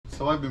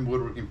So I've been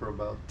woodworking for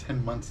about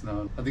 10 months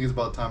now. I think it's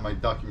about time I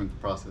document the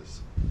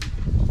process.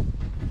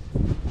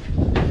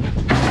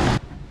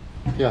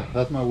 Yeah,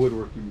 that's my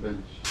woodworking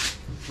bench.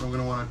 What I'm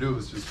going to want to do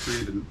is just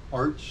create an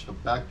arch, a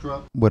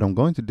backdrop. What I'm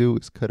going to do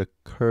is cut a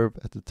curve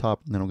at the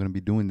top, and then I'm going to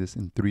be doing this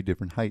in 3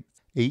 different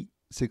heights: 8,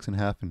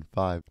 6.5, and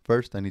 5.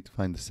 First, I need to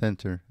find the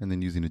center, and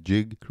then using a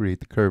jig,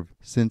 create the curve.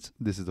 Since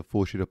this is a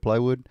full sheet of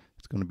plywood,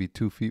 it's going to be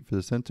 2 feet for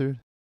the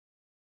center,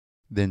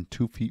 then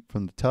 2 feet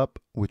from the top,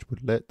 which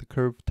would let the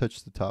curve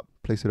touch the top.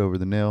 Place it over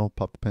the nail,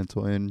 pop the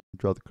pencil in,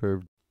 draw the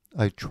curve.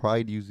 I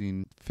tried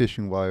using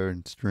fishing wire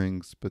and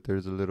strings, but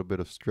there's a little bit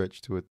of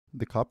stretch to it.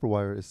 The copper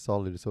wire is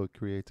solid, so it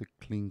creates a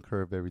clean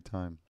curve every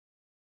time.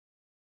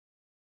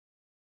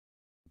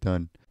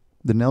 Done.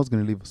 The nail's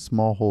going to leave a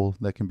small hole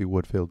that can be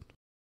wood filled.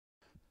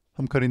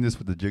 I'm cutting this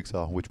with the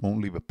jigsaw, which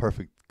won't leave a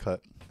perfect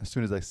cut. As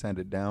soon as I sand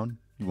it down,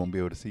 you won't be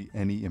able to see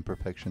any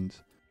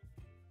imperfections.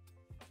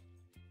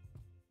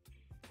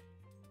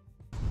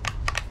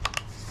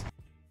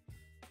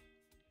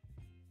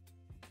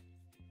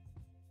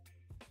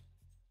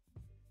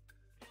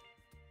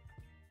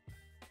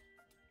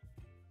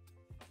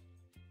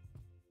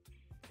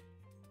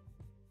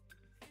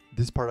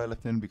 This part I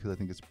left in because I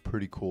think it's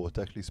pretty cool. It's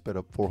actually sped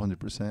up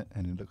 400%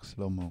 and it looks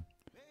slow-mo.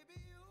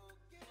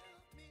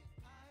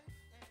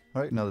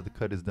 Alright, now that the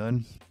cut is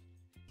done,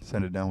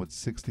 sand it down with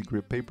 60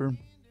 grit paper.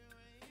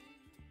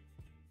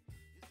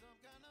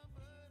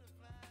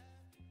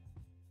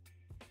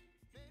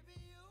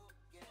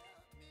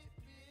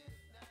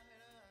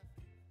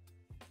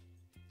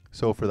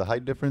 So for the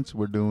height difference,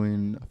 we're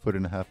doing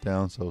 1.5 feet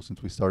down. So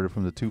since we started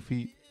from the 2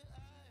 feet,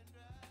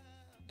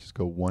 just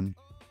go 1/2.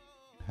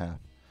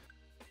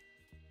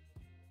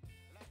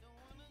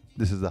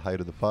 This is the height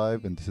of the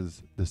 5 and this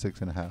is the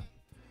 6.5,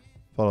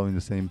 following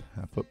the same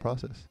half-foot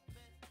process.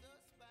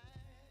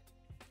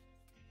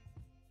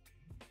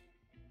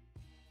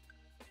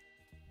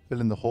 Fill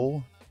in the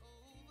hole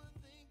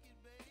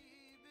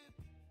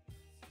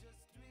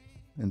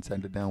and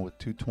sand it down with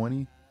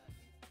 220.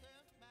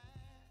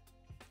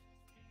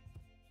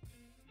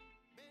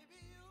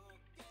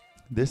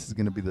 This is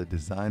going to be the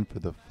design for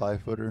the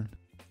 5-footer,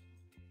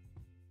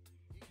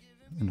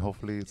 and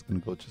hopefully it's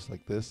going to go just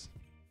like this.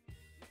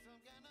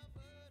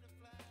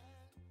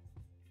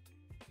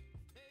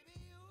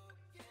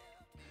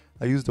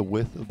 I used the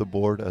width of the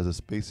board as a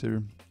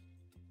spacer,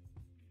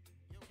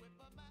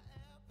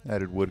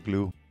 added wood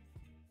glue,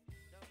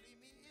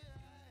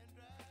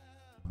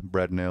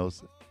 brad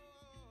nails,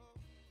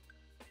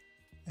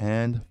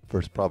 and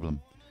first problem.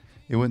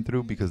 It went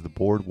through because the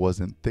board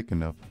wasn't thick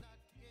enough.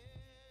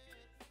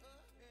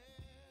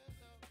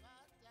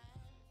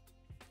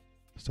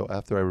 So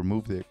after I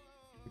removed it,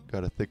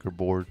 got a thicker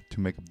board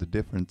to make up the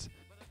difference.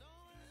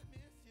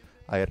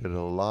 I added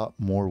a lot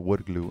more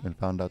wood glue and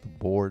found out the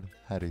board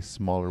had a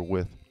smaller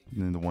width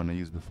than the one I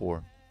used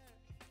before.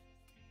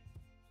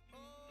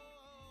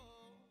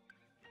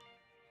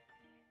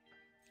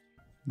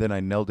 Then I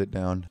nailed it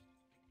down,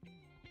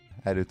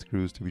 added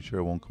screws to be sure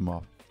it won't come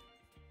off.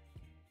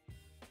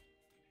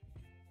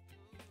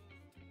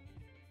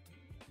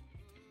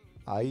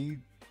 I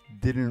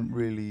didn't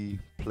really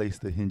place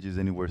the hinges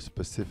anywhere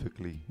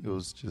specifically. It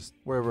was just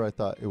wherever I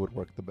thought it would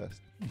work the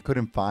best. I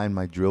couldn't find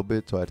my drill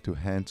bit, so I had to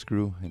hand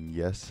screw, and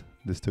yes,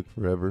 this took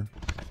forever.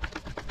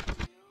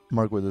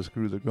 Mark where the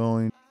screws are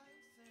going.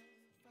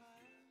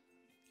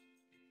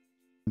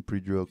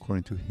 Pre-drill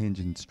according to hinge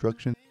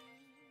instruction.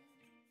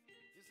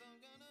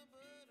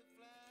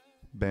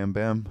 Bam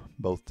bam,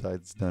 both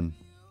sides done.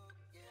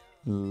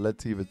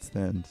 Let's see if it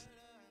stands.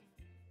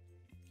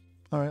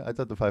 Alright, I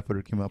thought the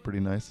 5-footer came out pretty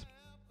nice.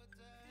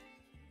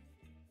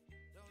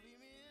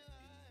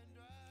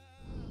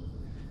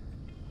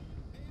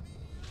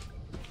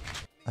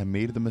 I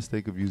made the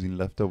mistake of using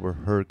leftover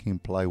hurricane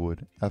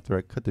plywood. After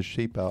I cut the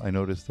shape out, I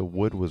noticed the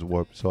wood was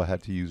warped, so I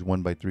had to use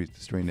 1x3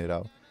 to straighten it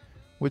out,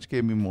 which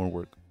gave me more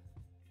work.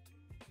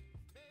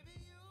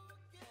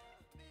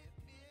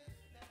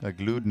 I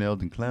glued,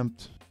 nailed, and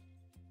clamped.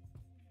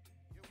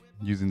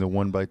 Using the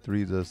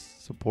 1x3s as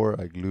support,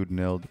 I glued,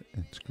 nailed,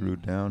 and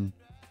screwed down.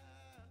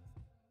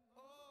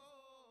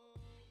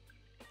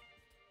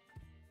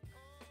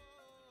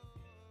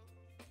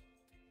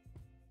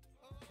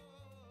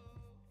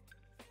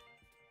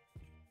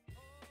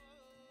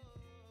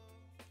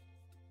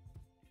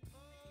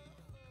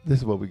 This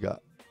is what we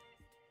got.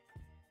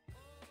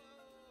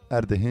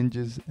 Added the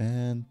hinges,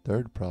 and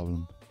third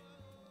problem.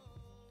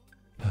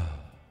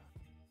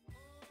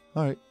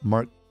 Alright,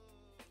 mark,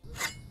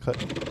 cut,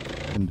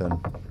 and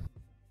done.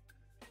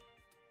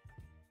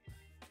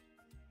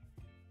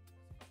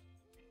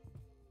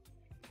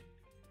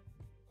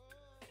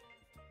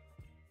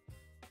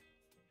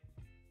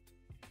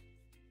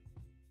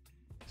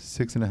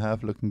 Six and a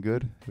half looking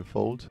good. It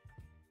folds.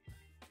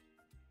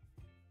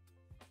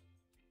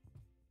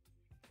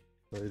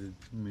 Decided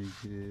to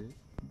make it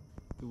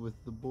with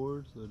the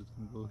board, so it's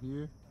gonna go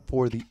here.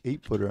 For the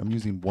 8-footer, I'm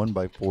using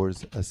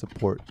 1x4s as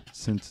support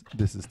since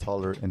this is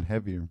taller and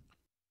heavier.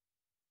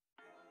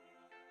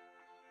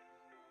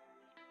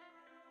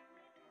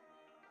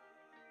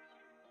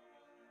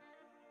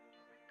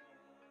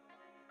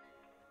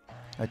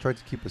 I tried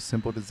to keep a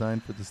simple design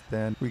for the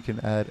stand where you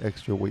can add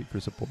extra weight for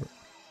support.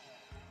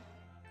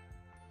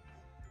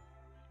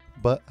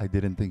 But I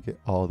didn't think it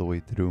all the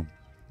way through.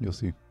 You'll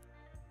see.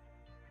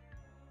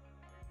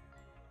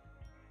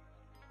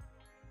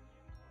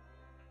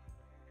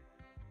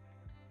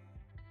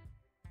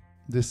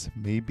 This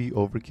may be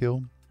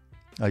overkill.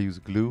 I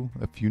used glue,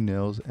 a few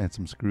nails, and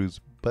some screws,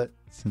 but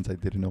since I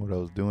didn't know what I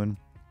was doing,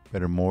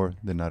 better more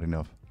than not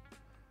enough.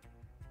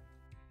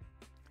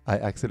 I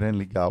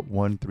accidentally got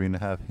one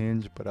 3.5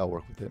 hinge, but I'll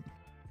work with it.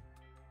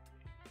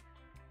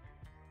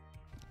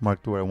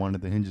 Marked where I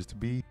wanted the hinges to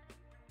be.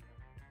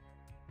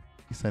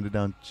 Sand it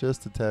down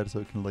just a tad so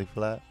it can lay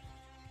flat.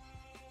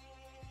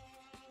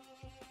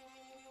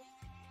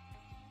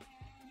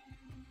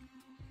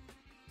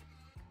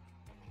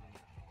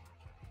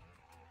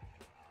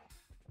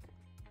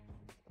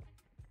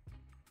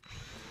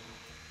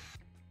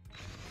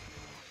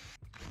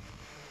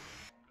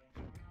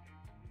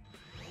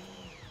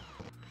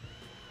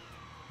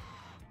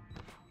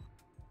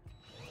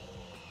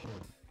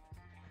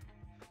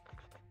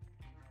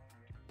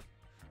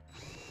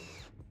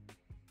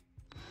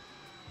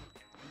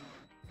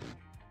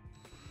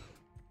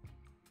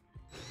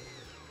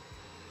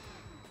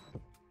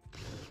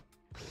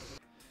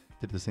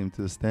 Did the same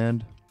to the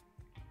stand.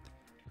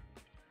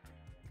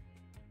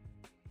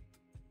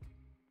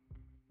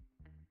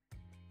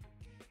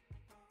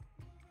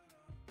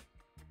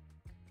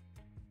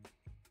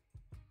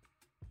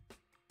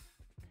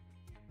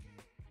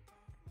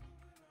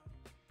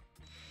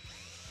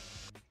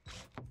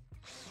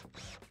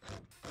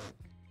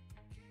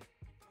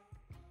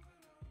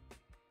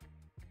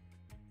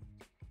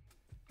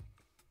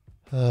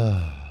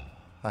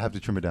 I have to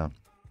trim it down.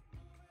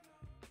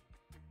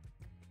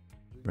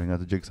 Bring out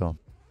the jigsaw.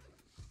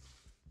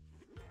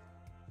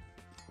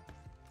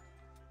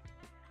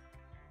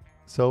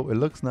 So it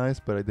looks nice,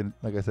 but I didn't,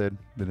 like I said,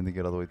 didn't think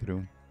it all the way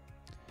through.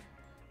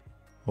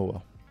 Oh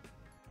well.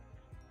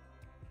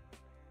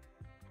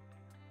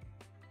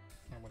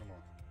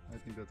 I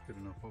think that's good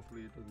enough.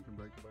 Hopefully it doesn't come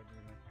back to bite me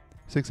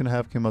again.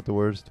 6.5 came out the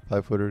worst,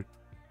 5-footer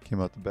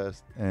came out the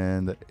best,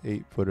 and the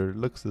 8-footer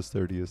looks the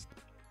sturdiest.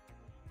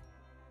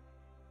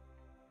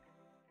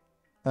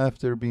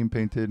 After being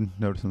painted,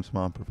 noticed some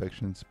small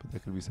imperfections, but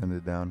that could be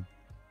sanded down.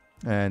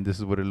 And this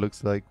is what it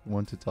looks like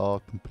once it's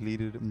all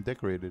completed and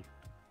decorated.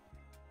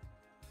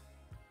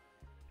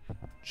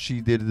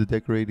 She did the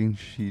decorating,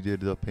 she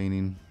did the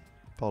painting.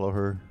 Follow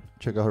her,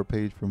 check out her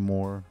page for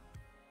more.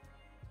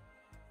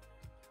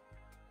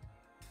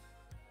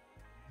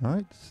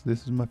 Alright,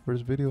 this is my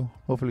first video.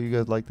 Hopefully you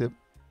guys liked it.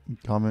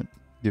 Comment,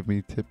 give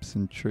me tips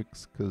and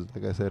tricks, because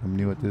like I said, I'm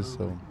new at this,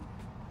 so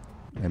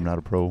I'm not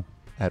a pro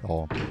at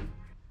all.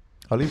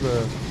 I'll leave a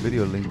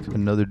video link to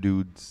another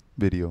dude's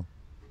video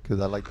because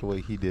I like the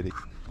way he did it.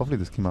 Hopefully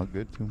this came out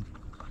good too.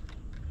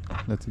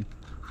 Let's see.